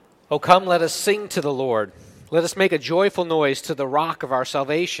Oh, come, let us sing to the Lord. Let us make a joyful noise to the rock of our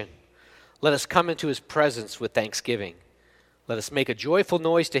salvation. Let us come into his presence with thanksgiving. Let us make a joyful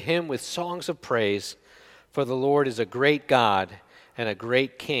noise to him with songs of praise. For the Lord is a great God and a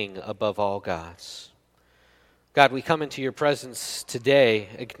great King above all gods. God, we come into your presence today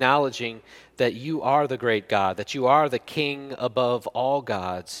acknowledging that you are the great God, that you are the King above all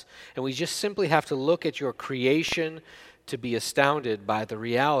gods. And we just simply have to look at your creation to be astounded by the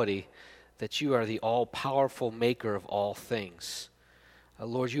reality that you are the all-powerful maker of all things.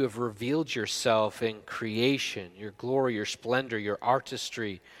 Lord, you have revealed yourself in creation, your glory, your splendor, your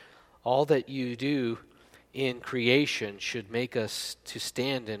artistry. All that you do in creation should make us to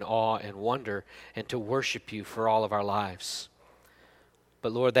stand in awe and wonder and to worship you for all of our lives.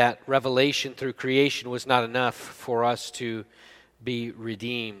 But Lord, that revelation through creation was not enough for us to be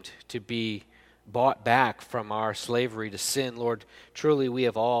redeemed, to be bought back from our slavery to sin. Lord, truly we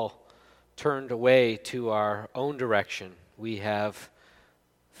have all turned away to our own direction. We have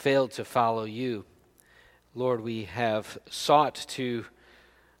failed to follow you. Lord, we have sought to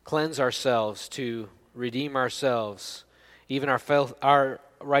cleanse ourselves, to redeem ourselves. Even our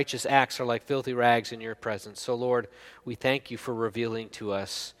righteous acts are like filthy rags in your presence. So, Lord, we thank you for revealing to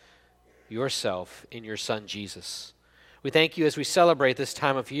us yourself in your Son, Jesus. We thank you as we celebrate this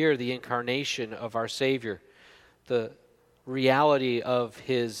time of year, the incarnation of our Savior, the reality of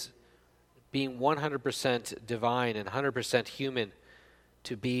his being 100% divine and 100% human,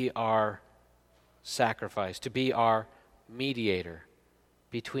 to be our sacrifice, to be our mediator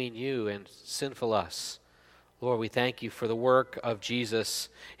between you and sinful us. Lord, we thank you for the work of Jesus,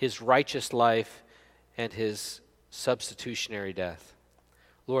 his righteous life, and his substitutionary death.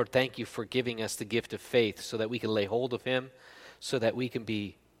 Lord, thank you for giving us the gift of faith so that we can lay hold of him, so that we can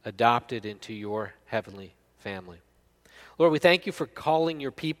be adopted into your heavenly family. Lord, we thank you for calling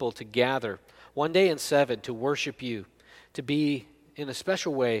your people to gather one day in 7 to worship you, to be in a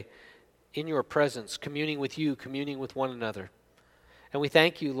special way in your presence, communing with you, communing with one another. And we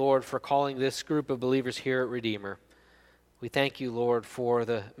thank you, Lord, for calling this group of believers here at Redeemer. We thank you, Lord, for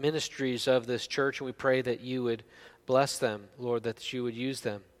the ministries of this church, and we pray that you would bless them, Lord, that you would use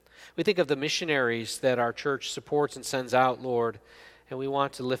them. We think of the missionaries that our church supports and sends out, Lord, and we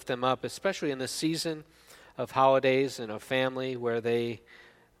want to lift them up, especially in this season of holidays and of family where they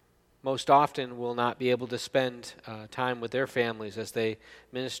most often will not be able to spend time with their families as they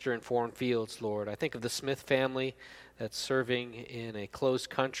minister in foreign fields, Lord. I think of the Smith family that's serving in a closed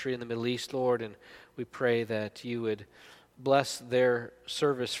country in the Middle East, Lord, and we pray that you would bless their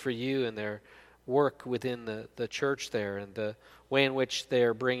service for you and their work within the church there and the way in which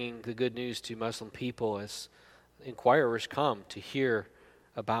they're bringing the good news to Muslim people as inquirers come to hear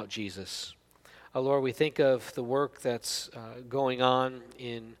about Jesus. Lord, we think of the work that's going on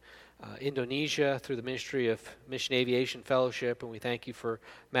in Indonesia through the ministry of Mission Aviation Fellowship, and we thank you for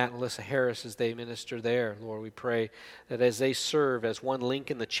Matt and Alyssa Harris as they minister there. Lord, we pray that as they serve as one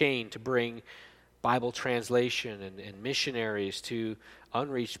link in the chain to bring Bible translation and missionaries to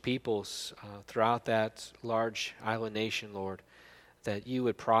unreached peoples throughout that large island nation, Lord, that you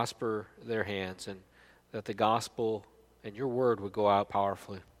would prosper their hands and that the gospel and your word would go out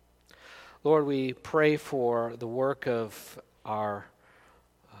powerfully. Lord, we pray for the work of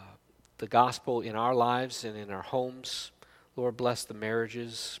the gospel in our lives and in our homes. Lord, bless the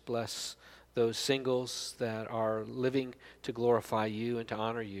marriages, bless those singles that are living to glorify you and to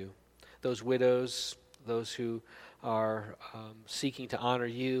honor you. Those widows, those who are seeking to honor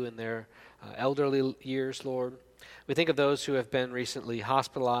you in their elderly years, Lord. We think of those who have been recently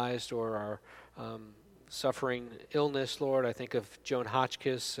hospitalized or are suffering illness, Lord. I think of Joan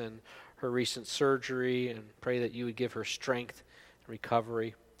Hotchkiss and her recent surgery, and pray that you would give her strength and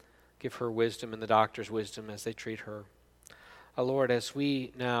recovery. Give her wisdom and the doctor's wisdom as they treat her. Lord, as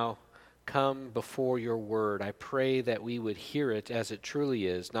we now come before your word, I pray that we would hear it as it truly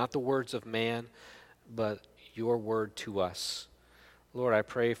is, not the words of man, but your word to us. Lord, I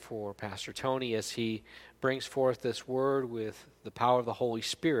pray for Pastor Tony as he brings forth this word with the power of the Holy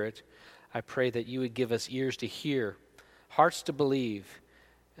Spirit. I pray that you would give us ears to hear, hearts to believe,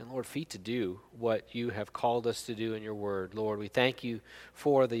 and Lord, feet to do what you have called us to do in your word. Lord, we thank you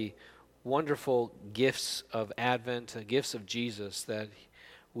for the wonderful gifts of Advent, gifts of Jesus that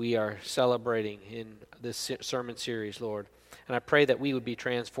we are celebrating in this sermon series, Lord. And I pray that we would be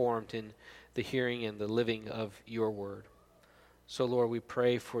transformed in the hearing and the living of your word. So, Lord, we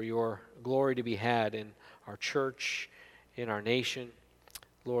pray for your glory to be had in our church, in our nation.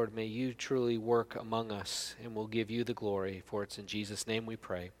 Lord, may you truly work among us, and we'll give you the glory, for it's in Jesus' name we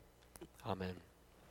pray. Amen.